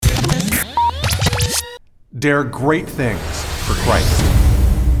Dare great things for Christ.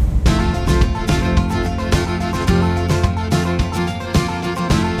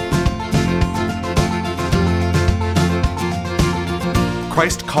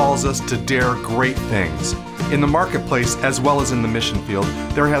 Christ calls us to dare great things. In the marketplace, as well as in the mission field,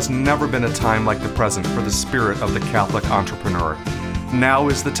 there has never been a time like the present for the spirit of the Catholic entrepreneur. Now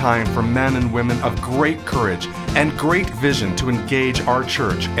is the time for men and women of great courage and great vision to engage our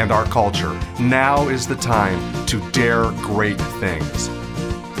church and our culture. Now is the time to dare great things.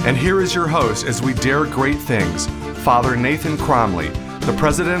 And here is your host as we dare great things, Father Nathan Cromly, the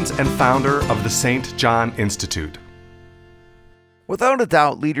president and founder of the St. John Institute. Without a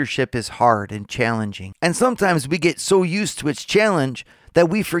doubt, leadership is hard and challenging, and sometimes we get so used to its challenge that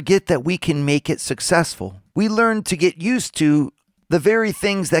we forget that we can make it successful. We learn to get used to the very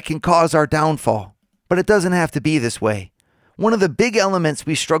things that can cause our downfall, but it doesn't have to be this way. One of the big elements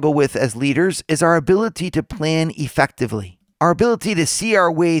we struggle with as leaders is our ability to plan effectively, our ability to see our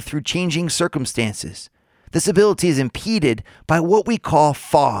way through changing circumstances. This ability is impeded by what we call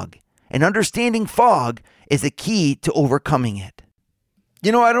fog, and understanding fog is the key to overcoming it.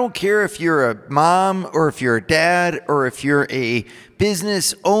 You know, I don't care if you're a mom or if you're a dad or if you're a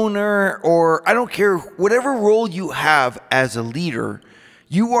business owner, or I don't care, whatever role you have as a leader,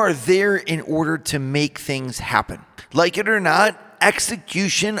 you are there in order to make things happen. Like it or not,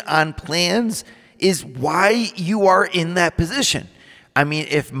 execution on plans is why you are in that position. I mean,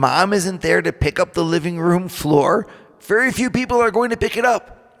 if mom isn't there to pick up the living room floor, very few people are going to pick it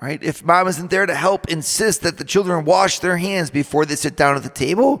up. Right? If mom isn't there to help insist that the children wash their hands before they sit down at the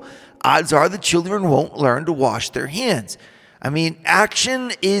table, odds are the children won't learn to wash their hands. I mean,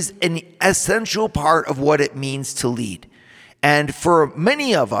 action is an essential part of what it means to lead. And for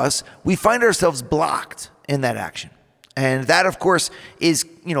many of us, we find ourselves blocked in that action. And that, of course, is,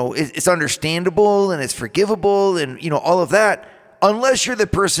 it's understandable and it's forgivable and, all of that, unless you're the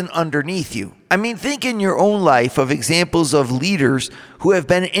person underneath you. I mean, think in your own life of examples of leaders who have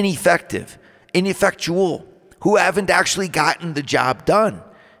been ineffectual, who haven't actually gotten the job done.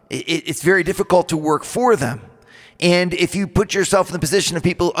 It's very difficult to work for them. And if you put yourself in the position of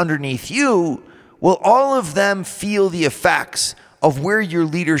people underneath you, well, all of them feel the effects of where your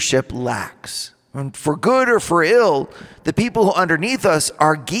leadership lacks. And for good or for ill, the people who underneath us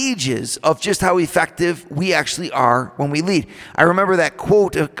are gauges of just how effective we actually are when we lead. I remember that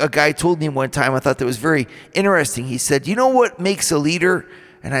quote a guy told me one time. I thought that was very interesting. He said, "You know what makes a leader?"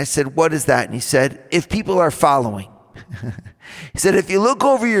 And I said, "What is that?" And he said, "If people are following." He said, "If you look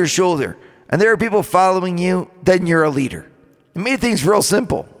over your shoulder and there are people following you, then you're a leader." It made things real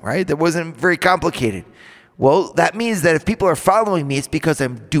simple, right? That wasn't very complicated. Well, that means that if people are following me, it's because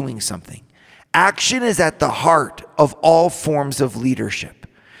I'm doing something. Action is at the heart of all forms of leadership.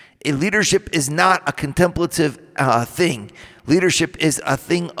 Leadership is not a contemplative thing. Leadership is a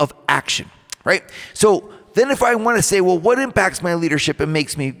thing of action, right? So then if I want to say, well, what impacts my leadership and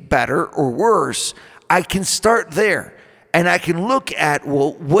makes me better or worse, I can start there. And I can look at,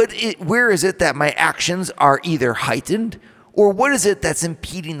 well, where is it that my actions are either heightened, or what is it that's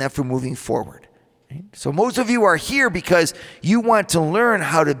impeding them from moving forward? So most of you are here because you want to learn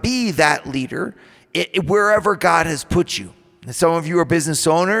how to be that leader wherever God has put you. And some of you are business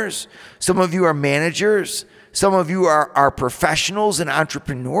owners. Some of you are managers. Some of you are professionals and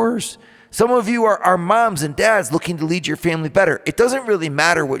entrepreneurs. Some of you are moms and dads looking to lead your family better. It doesn't really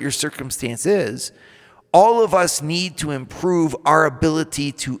matter what your circumstance is. All of us need to improve our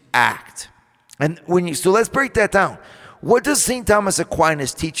ability to act. And so let's break that down. What does St. Thomas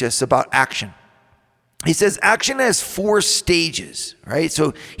Aquinas teach us about action? He says action has 4 stages, right?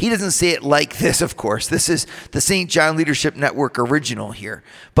 So he doesn't say it like this, of course. This is the St. John Leadership Network original here.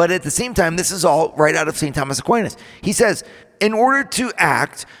 But at the same time, this is all right out of St. Thomas Aquinas. He says, in order to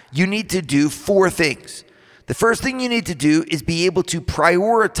act, you need to do 4 things. The first thing you need to do is be able to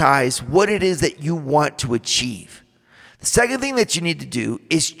prioritize what it is that you want to achieve. The second thing that you need to do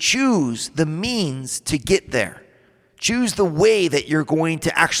is choose the means to get there. Choose the way that you're going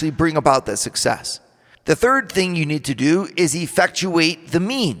to actually bring about that success. The third thing you need to do is effectuate the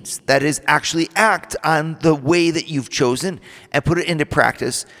means. That is, actually act on the way that you've chosen and put it into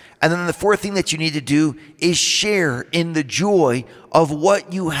practice. And then the fourth thing that you need to do is share in the joy of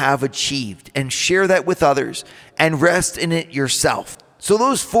what you have achieved and share that with others and rest in it yourself. So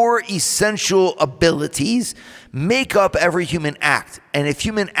those 4 essential abilities make up every human act. And if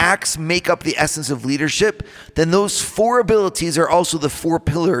human acts make up the essence of leadership, then those 4 abilities are also the 4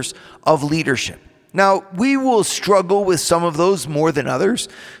 pillars of leadership. Now, we will struggle with some of those more than others.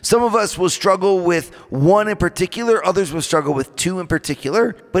 Some of us will struggle with one in particular, others will struggle with two in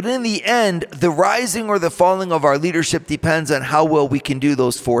particular. But in the end, the rising or the falling of our leadership depends on how well we can do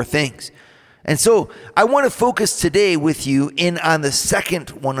those four things. And so I want to focus today with you in on the second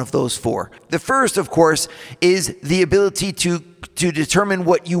one of those four. The first, of course, is the ability to determine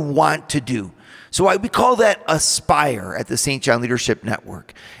what you want to do. So we call that aspire at the St. John Leadership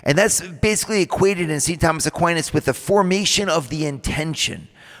Network. And that's basically equated in St. Thomas Aquinas with the formation of the intention.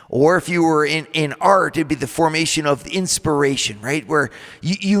 Or if you were in art, it'd be the formation of inspiration, right? Where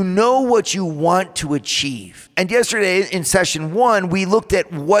you know what you want to achieve. And yesterday in session 1, we looked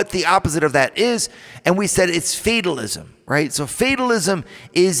at what the opposite of that is, and we said it's fatalism, right? So fatalism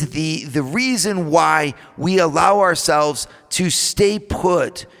is the reason why we allow ourselves to stay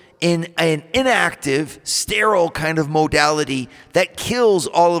put in an inactive, sterile kind of modality that kills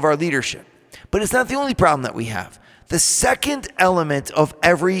all of our leadership. But it's not the only problem that we have. The second element of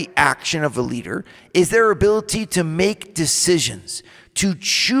every action of a leader is their ability to make decisions, to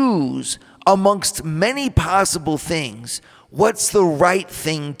choose amongst many possible things what's the right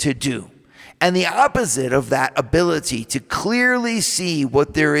thing to do. And the opposite of that ability to clearly see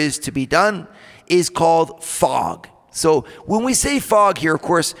what there is to be done is called fog. So when we say fog here, of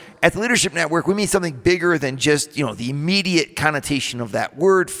course, at the Leadership Network, we mean something bigger than just, the immediate connotation of that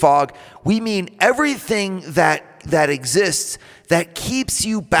word, fog. We mean everything that exists that keeps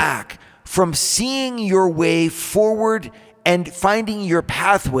you back from seeing your way forward and finding your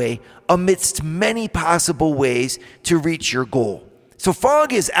pathway amidst many possible ways to reach your goal. So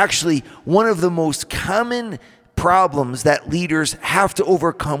fog is actually one of the most common problems that leaders have to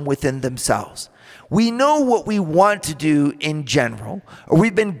overcome within themselves. We know what we want to do in general, or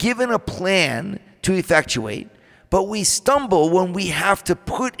we've been given a plan to effectuate, but we stumble when we have to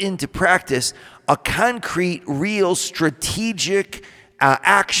put into practice a concrete, real, strategic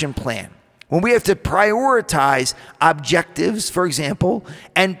action plan. When we have to prioritize objectives, for example,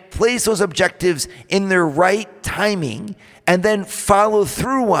 and place those objectives in their right timing, and then follow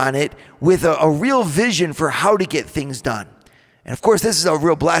through on it with a real vision for how to get things done. And of course, this is a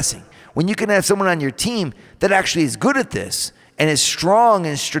real blessing. When you can have someone on your team that actually is good at this and is strong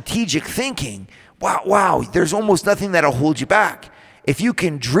in strategic thinking, wow, there's almost nothing that'll hold you back. If you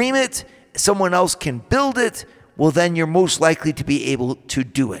can dream it, someone else can build it, well, then you're most likely to be able to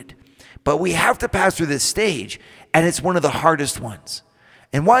do it. But we have to pass through this stage, and it's one of the hardest ones.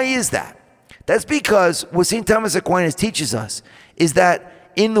 And why is that? That's because what St. Thomas Aquinas teaches us is that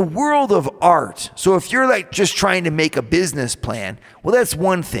in the world of art, so if you're like just trying to make a business plan, well, that's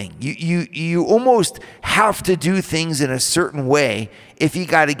one thing. You almost have to do things in a certain way if you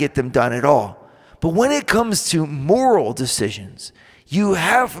got to get them done at all. But when it comes to moral decisions, you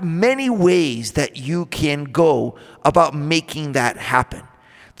have many ways that you can go about making that happen.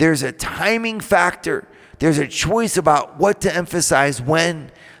 There's a timing factor. There's a choice about what to emphasize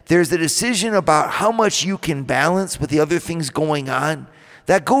when. There's a decision about how much you can balance with the other things going on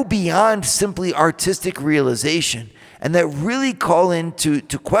that go beyond simply artistic realization and that really call into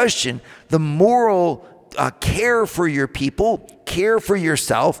question the moral care for your people, care for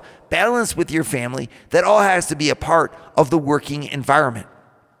yourself, balance with your family. That all has to be a part of the working environment.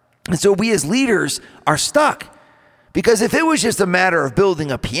 And so we as leaders are stuck. Because if it was just a matter of building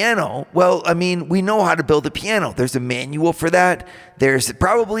a piano, well, we know how to build a piano. There's a manual for that. There's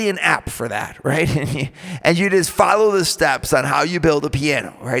probably an app for that, right? And you just follow the steps on how you build a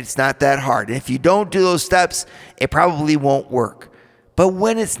piano, right? It's not that hard. And if you don't do those steps, it probably won't work. But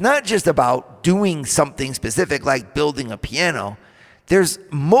when it's not just about doing something specific like building a piano, there's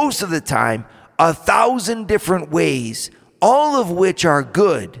most of the time 1,000 different ways, all of which are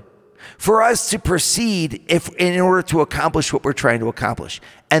good, for us to proceed in order to accomplish what we're trying to accomplish.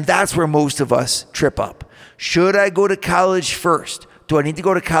 And that's where most of us trip up. Should I go to college first? Do I need to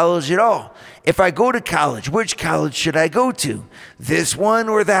go to college at all? If I go to college, which college should I go to? This one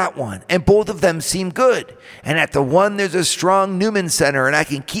or that one? And both of them seem good. And at the one, there's a strong Newman Center, and I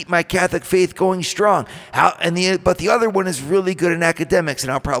can keep my Catholic faith going strong. But the other one is really good in academics,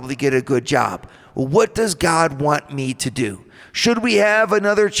 and I'll probably get a good job. Well, what does God want me to do? Should we have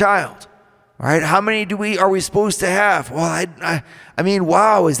another child? All right, how many are we supposed to have? Well,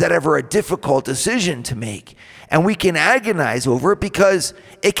 wow, is that ever a difficult decision to make? And we can agonize over it because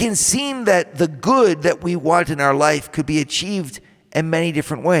it can seem that the good that we want in our life could be achieved in many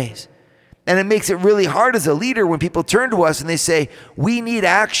different ways. And it makes it really hard as a leader when people turn to us and they say, we need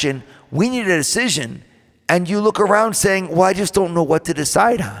action, we need a decision. And you look around saying, well, I just don't know what to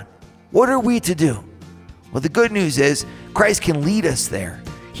decide on. What are we to do? Well, the good news is Christ can lead us there.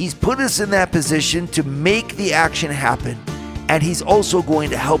 He's put us in that position to make the action happen, and He's also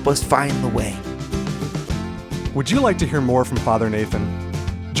going to help us find the way. Would you like to hear more from Father Nathan?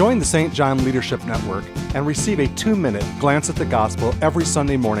 Join the St. John Leadership Network and receive a 2-minute glance at the gospel every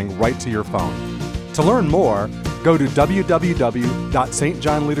Sunday morning right to your phone. To learn more, go to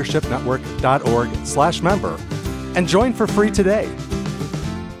www.stjohnleadershipnetwork.org/member and join for free today.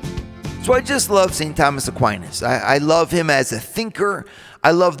 So I just love St. Thomas Aquinas. I love him as a thinker. I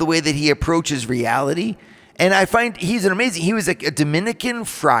love the way that he approaches reality. And I find he was a Dominican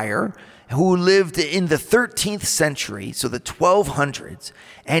friar who lived in the 13th century, so the 1200s,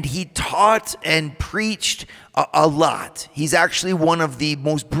 and he taught and preached a lot. He's actually one of the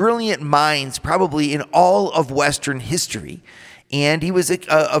most brilliant minds probably in all of Western history. And he was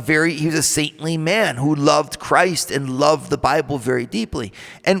he was a saintly man who loved Christ and loved the Bible very deeply.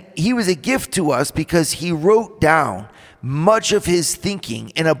 And he was a gift to us because he wrote down much of his thinking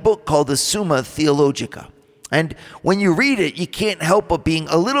in a book called the Summa Theologica. And when you read it, you can't help but being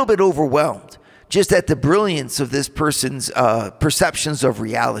a little bit overwhelmed just at the brilliance of this person's perceptions of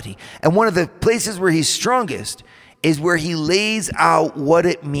reality. And one of the places where he's strongest is where he lays out what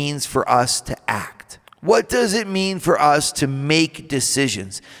it means for us to act. What does it mean for us to make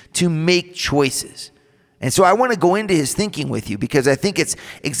decisions, to make choices? And so I want to go into his thinking with you because I think it's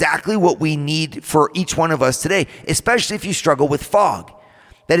exactly what we need for each one of us today, especially if you struggle with fog.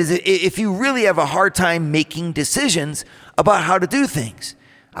 That is, if you really have a hard time making decisions about how to do things.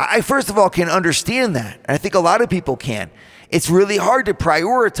 I first of all can understand that. I think a lot of people can. It's really hard to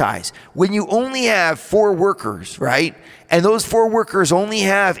prioritize when you only have 4 workers, right? And those 4 workers only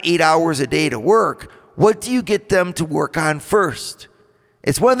have 8 hours a day to work. What do you get them to work on first?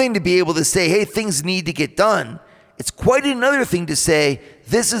 It's one thing to be able to say, hey, things need to get done. It's quite another thing to say,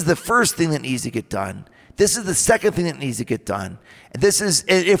 this is the first thing that needs to get done. This is the second thing that needs to get done.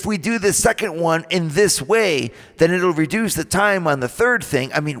 If we do the second one in this way, then it'll reduce the time on the third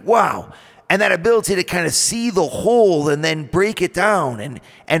thing. I mean, wow. And that ability to kind of see the whole and then break it down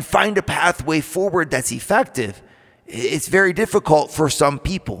and find a pathway forward that's effective, it's very difficult for some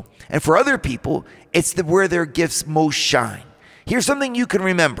people. And for other people, it's where their gifts most shine. Here's something you can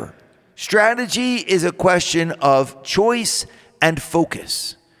remember. Strategy is a question of choice and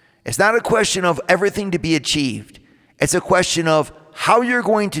focus. It's not a question of everything to be achieved. It's a question of how you're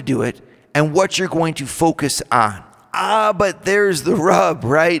going to do it and what you're going to focus on. But there's the rub,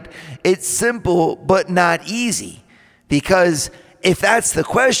 right? It's simple, but not easy. Because if that's the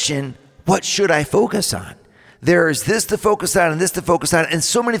question, what should I focus on? There's this to focus on and this to focus on and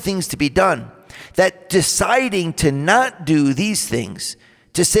so many things to be done that deciding to not do these things,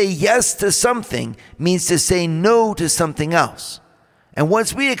 to say yes to something, means to say no to something else. And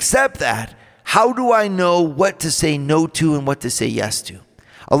once we accept that, how do I know what to say no to and what to say yes to?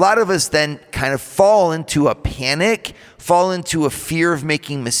 A lot of us then kind of fall into a panic, fall into a fear of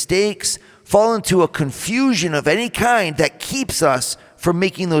making mistakes, fall into a confusion of any kind that keeps us from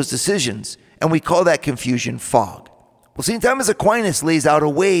making those decisions. And we call that confusion fog. Well, St. Thomas Aquinas lays out a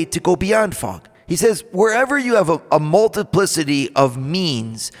way to go beyond fog. He says, wherever you have a multiplicity of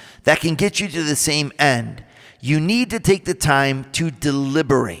means that can get you to the same end, you need to take the time to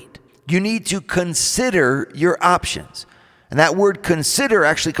deliberate. You need to consider your options. And that word consider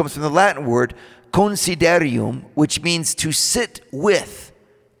actually comes from the Latin word considerium, which means to sit with.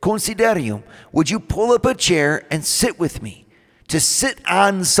 Considerium. Would you pull up a chair and sit with me? To sit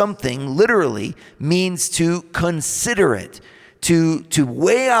on something literally means to consider it, to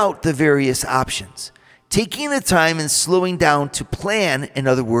weigh out the various options. Taking the time and slowing down to plan, in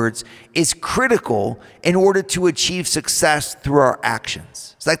other words, is critical in order to achieve success through our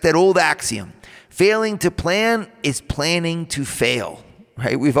actions. It's like that old axiom. Failing to plan is planning to fail,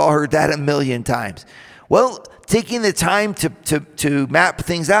 right? We've all heard that a million times. Well, taking the time to map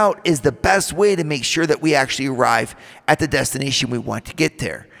things out is the best way to make sure that we actually arrive at the destination we want to get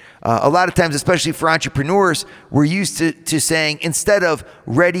there. A lot of times, especially for entrepreneurs, we're used to saying, instead of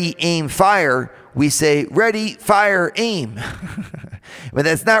ready, aim, fire, we say ready, fire, aim. But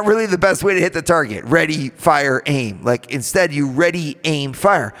that's not really the best way to hit the target. Ready, fire, aim. Like instead you ready, aim,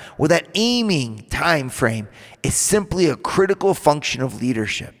 fire. Well, that aiming time frame is simply a critical function of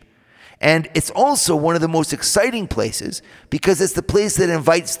leadership. And it's also one of the most exciting places because it's the place that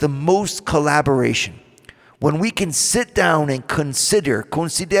invites the most collaboration. When we can sit down and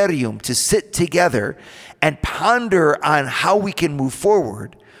considerium, to sit together and ponder on how we can move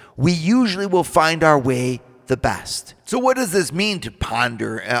forward, we usually will find our way the best. So what does this mean to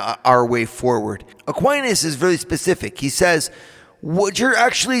ponder our way forward? Aquinas is very specific. He says, what you're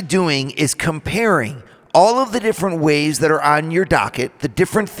actually doing is comparing all of the different ways that are on your docket, the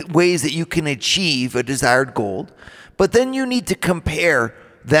different ways that you can achieve a desired goal, but then you need to compare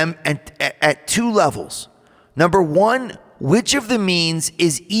them at two levels. Number one, which of the means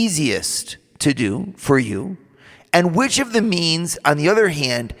is easiest to do for you, and which of the means, on the other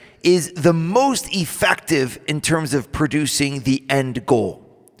hand, is the most effective in terms of producing the end goal.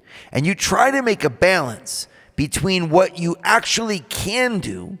 And you try to make a balance between what you actually can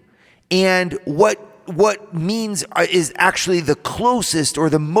do and what means is actually the closest or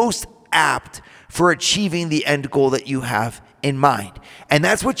the most apt for achieving the end goal that you have in mind. And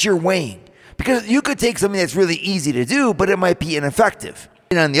that's what you're weighing. Because you could take something that's really easy to do, but it might be ineffective.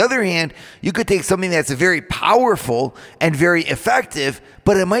 And on the other hand, you could take something that's very powerful and very effective,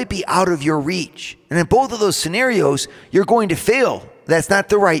 but it might be out of your reach. And in both of those scenarios, you're going to fail. That's not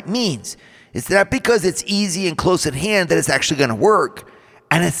the right means. It's not because it's easy and close at hand that it's actually going to work.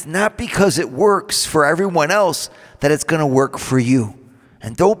 And it's not because it works for everyone else that it's going to work for you.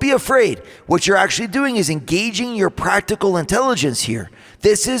 And don't be afraid. What you're actually doing is engaging your practical intelligence here.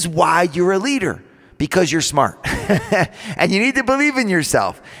 This is why you're a leader, because you're smart. And you need to believe in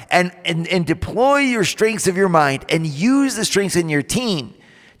yourself and deploy your strengths of your mind and use the strengths in your team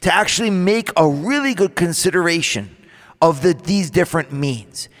to actually make a really good consideration of these different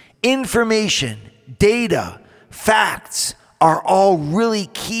means. Information, data, facts are all really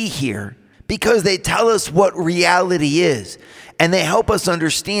key here because they tell us what reality is and they help us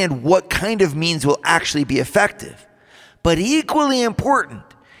understand what kind of means will actually be effective. But equally important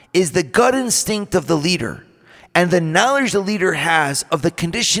is the gut instinct of the leader and the knowledge the leader has of the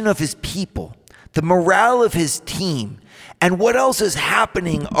condition of his people, the morale of his team, and what else is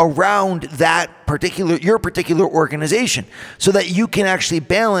happening around your particular organization so that you can actually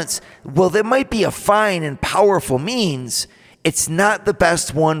balance, well, there might be a fine and powerful means. It's not the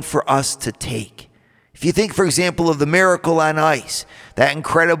best one for us to take. If you think, for example, of the Miracle on Ice, that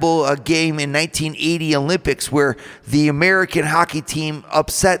incredible game in 1980 Olympics where the American hockey team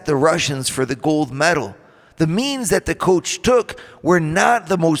upset the Russians for the gold medal, the means that the coach took were not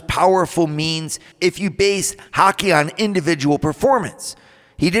the most powerful means if you base hockey on individual performance.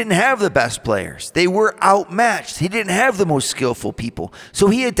 He didn't have the best players. They were outmatched. He didn't have the most skillful people. So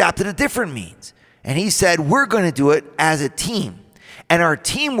he adopted a different means. And he said, we're going to do it as a team. And our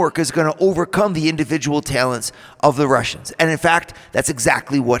teamwork is going to overcome the individual talents of the Russians. And in fact, that's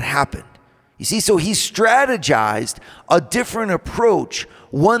exactly what happened. You see, so he strategized a different approach,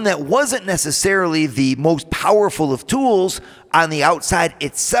 one that wasn't necessarily the most powerful of tools on the outside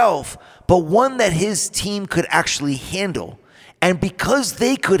itself, but one that his team could actually handle. And because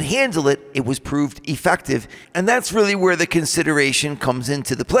they could handle it, it was proved effective. And that's really where the consideration comes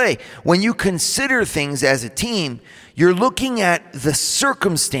into the play. When you consider things as a team, you're looking at the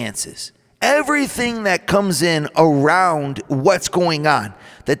circumstances, everything that comes in around what's going on,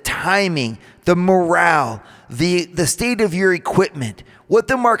 the timing, the morale, the state of your equipment, what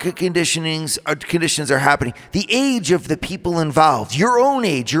the market conditions are happening, the age of the people involved, your own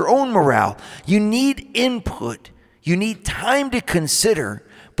age, your own morale. You need input. You need time to consider,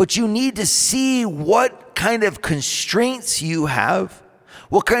 but you need to see what kind of constraints you have,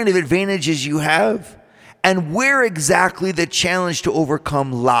 what kind of advantages you have, and where exactly the challenge to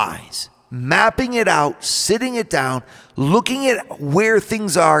overcome lies. Mapping it out, sitting it down, looking at where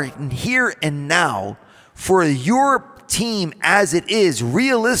things are here and now for your team as it is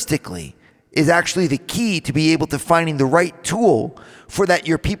realistically is actually the key to be able to finding the right tool for that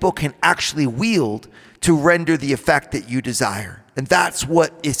your people can actually wield to render the effect that you desire. And that's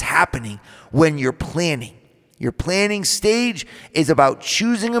what is happening when you're planning. Your planning stage is about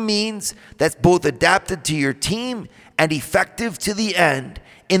choosing a means that's both adapted to your team and effective to the end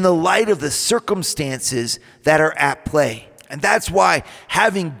in the light of the circumstances that are at play. And that's why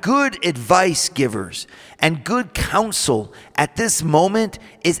having good advice givers and good counsel at this moment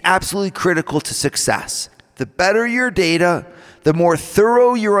is absolutely critical to success. The better your data, the more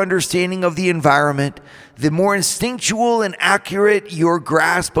thorough your understanding of the environment, the more instinctual and accurate your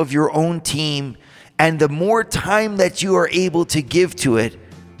grasp of your own team, and the more time that you are able to give to it,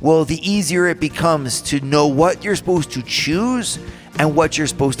 well, the easier it becomes to know what you're supposed to choose and what you're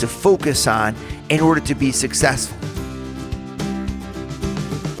supposed to focus on in order to be successful.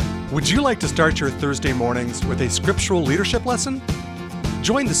 Would you like to start your Thursday mornings with a scriptural leadership lesson?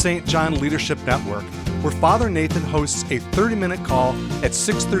 Join the St. John Leadership Network, where Father Nathan hosts a 30-minute call at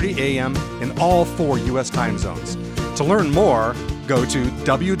 6:30 a.m. in all 4 U.S. time zones. To learn more, go to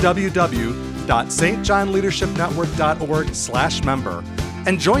www.stjohnleadershipnetwork.org/member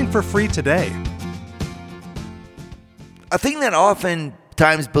and join for free today. A thing that often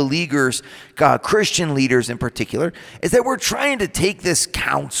times beleaguers Christian leaders in particular, is that we're trying to take this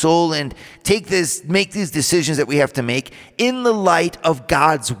counsel and make these decisions that we have to make in the light of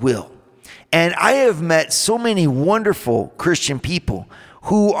God's will. And I have met so many wonderful Christian people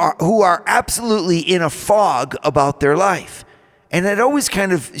who are absolutely in a fog about their life. And it always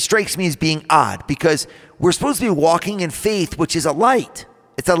kind of strikes me as being odd, because we're supposed to be walking in faith, which is a light.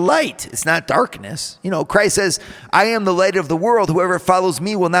 It's a light. It's not darkness. Christ says, I am the light of the world. Whoever follows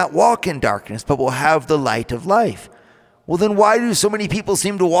me will not walk in darkness, but will have the light of life. Well, then why do so many people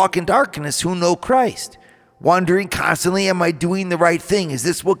seem to walk in darkness who know Christ? Wondering constantly, am I doing the right thing? Is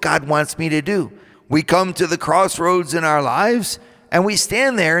this what God wants me to do? We come to the crossroads in our lives and we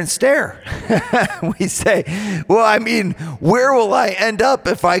stand there and stare. We say, where will I end up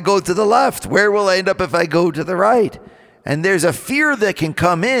if I go to the left? Where will I end up if I go to the right? And there's a fear that can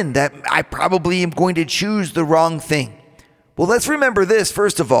come in that I probably am going to choose the wrong thing. Well, let's remember this,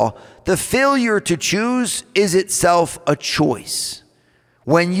 first of all. The failure to choose is itself a choice.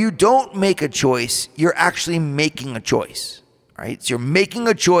 When you don't make a choice, you're actually making a choice, right? So you're making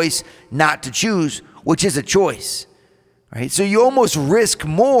a choice not to choose, which is a choice, right? So you almost risk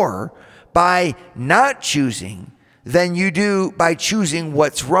more by not choosing than you do by choosing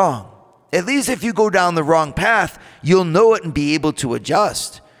what's wrong. At least if you go down the wrong path, you'll know it and be able to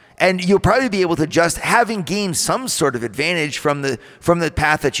adjust. And you'll probably be able to adjust, having gained some sort of advantage from the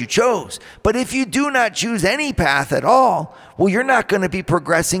path that you chose. But if you do not choose any path at all, well, you're not going to be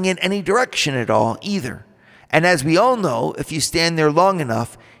progressing in any direction at all either. And as we all know, if you stand there long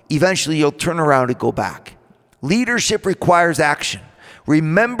enough, eventually you'll turn around and go back. Leadership requires action.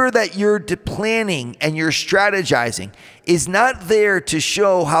 Remember that your planning and your strategizing is not there to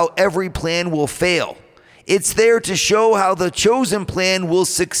show how every plan will fail. It's there to show how the chosen plan will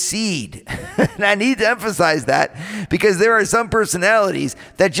succeed. And I need to emphasize that, because there are some personalities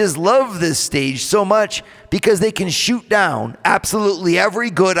that just love this stage so much because they can shoot down absolutely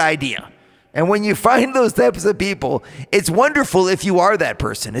every good idea. And when you find those types of people, it's wonderful if you are that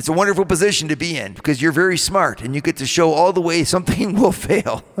person. It's a wonderful position to be in because you're very smart and you get to show all the way something will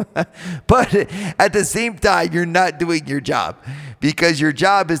fail. But at the same time, you're not doing your job, because your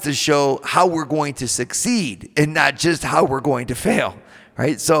job is to show how we're going to succeed and not just how we're going to fail,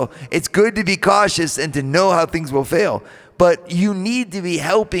 right? So it's good to be cautious and to know how things will fail. But you need to be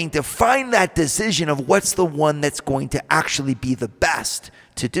helping to find that decision of what's the one that's going to actually be the best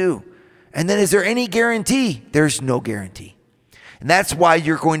to do. And then is there any guarantee? There's no guarantee. And that's why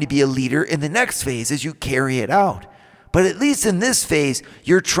you're going to be a leader in the next phase as you carry it out. But at least in this phase,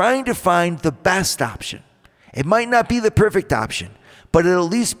 you're trying to find the best option. It might not be the perfect option, but it'll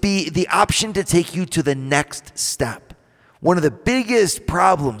at least be the option to take you to the next step. One of the biggest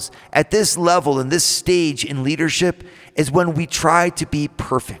problems at this level and this stage in leadership is when we try to be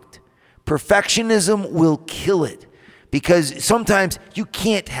perfect. Perfectionism will kill it. Because sometimes you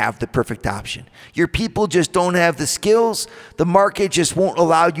can't have the perfect option. Your people just don't have the skills. The market just won't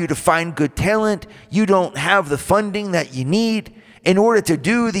allow you to find good talent. You don't have the funding that you need in order to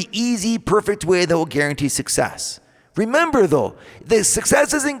do the easy, perfect way that will guarantee success. Remember though, the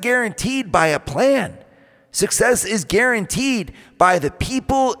success isn't guaranteed by a plan. Success is guaranteed by the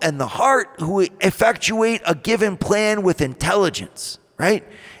people and the heart who effectuate a given plan with intelligence, right?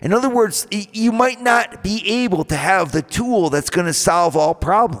 In other words, you might not be able to have the tool that's going to solve all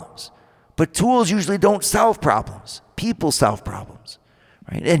problems, but tools usually don't solve problems. People solve problems,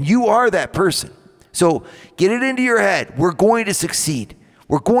 right? And you are that person. So get it into your head. We're going to succeed.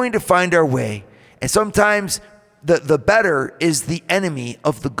 We're going to find our way. And sometimes the better is the enemy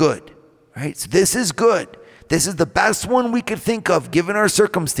of the good, right? So this is good. This is the best one we could think of given our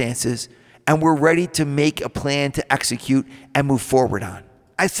circumstances, and we're ready to make a plan to execute and move forward on.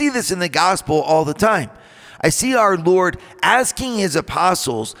 I see this in the gospel all the time. I see our Lord asking his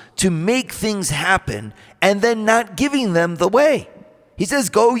apostles to make things happen and then not giving them the way. He says,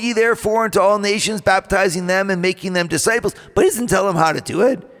 go ye therefore into all nations, baptizing them and making them disciples. But he doesn't tell them how to do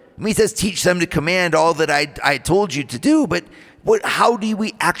it. He says, teach them to command all that I told you to do. But how do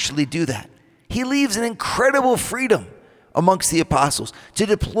we actually do that? He leaves an incredible freedom amongst the apostles to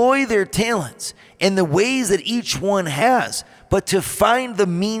deploy their talents in the ways that each one has, but to find the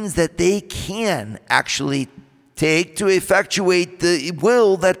means that they can actually take to effectuate the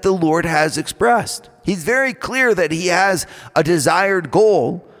will that the Lord has expressed. He's very clear that he has a desired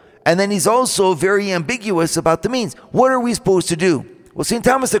goal, and then he's also very ambiguous about the means. What are we supposed to do? Well, St.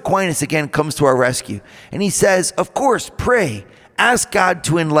 Thomas Aquinas again comes to our rescue, and he says, of course, pray, ask God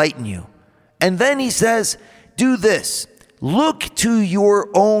to enlighten you. And then he says, do this. Look to your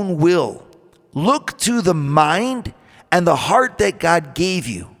own will. Look to the mind and the heart that God gave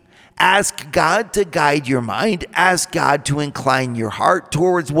you. Ask God to guide your mind. Ask God to incline your heart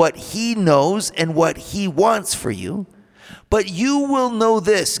towards what He knows and what He wants for you. But you will know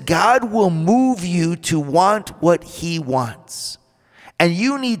this: God will move you to want what He wants. And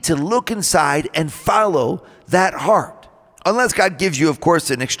you need to look inside and follow that heart. Unless God gives you, of course,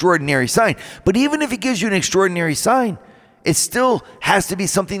 an extraordinary sign. But even if He gives you an extraordinary sign, it still has to be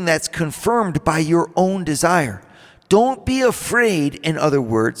something that's confirmed by your own desire. Don't be afraid, in other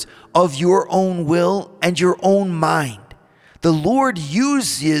words, of your own will and your own mind. The Lord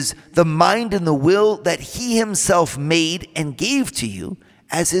uses the mind and the will that He Himself made and gave to you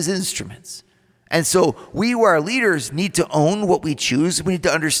as His instruments. And so we who are leaders need to own what we choose. We need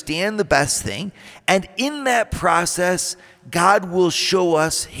to understand the best thing. And in that process, God will show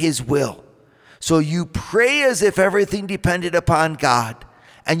us His will. So you pray as if everything depended upon God,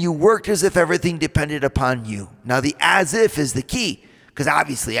 and you worked as if everything depended upon you. Now the as if is the key, because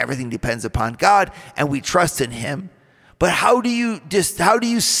obviously everything depends upon God and we trust in Him. But how do you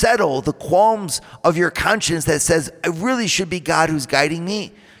settle the qualms of your conscience that says, it really should be God who's guiding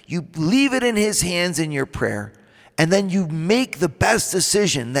me? You leave it in His hands in your prayer, and then you make the best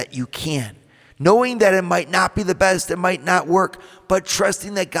decision that you can, knowing that it might not be the best, it might not work, but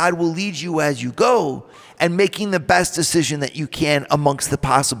trusting that God will lead you as you go and making the best decision that you can amongst the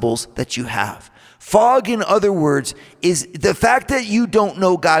possibles that you have. Fog, in other words, is the fact that you don't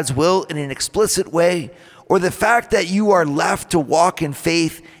know God's will in an explicit way, or the fact that you are left to walk in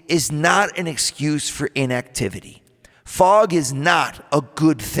faith is not an excuse for inactivity. Fog is not a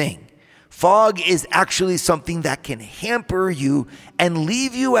good thing. Fog is actually something that can hamper you and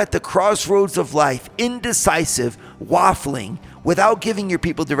leave you at the crossroads of life, indecisive, waffling, without giving your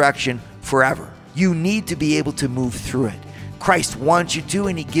people direction forever. You need to be able to move through it. Christ wants you to,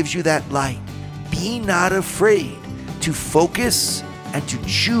 and He gives you that light. Be not afraid to focus and to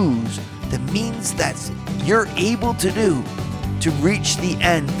choose the means that you're able to do to reach the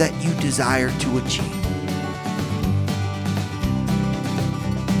end that you desire to achieve.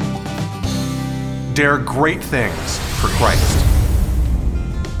 Dare great things for Christ.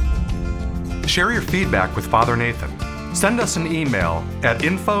 Share your feedback with Father Nathan. Send us an email at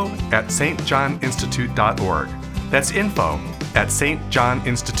info@stjohninstitute.org. That's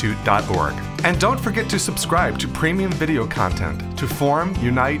info@stjohninstitute.org. And don't forget to subscribe to premium video content to form,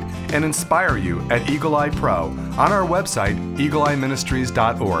 unite, and inspire you at Eagle Eye Pro on our website,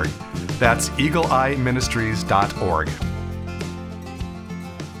 eagleeyeministries.org. That's eagleeyeministries.org.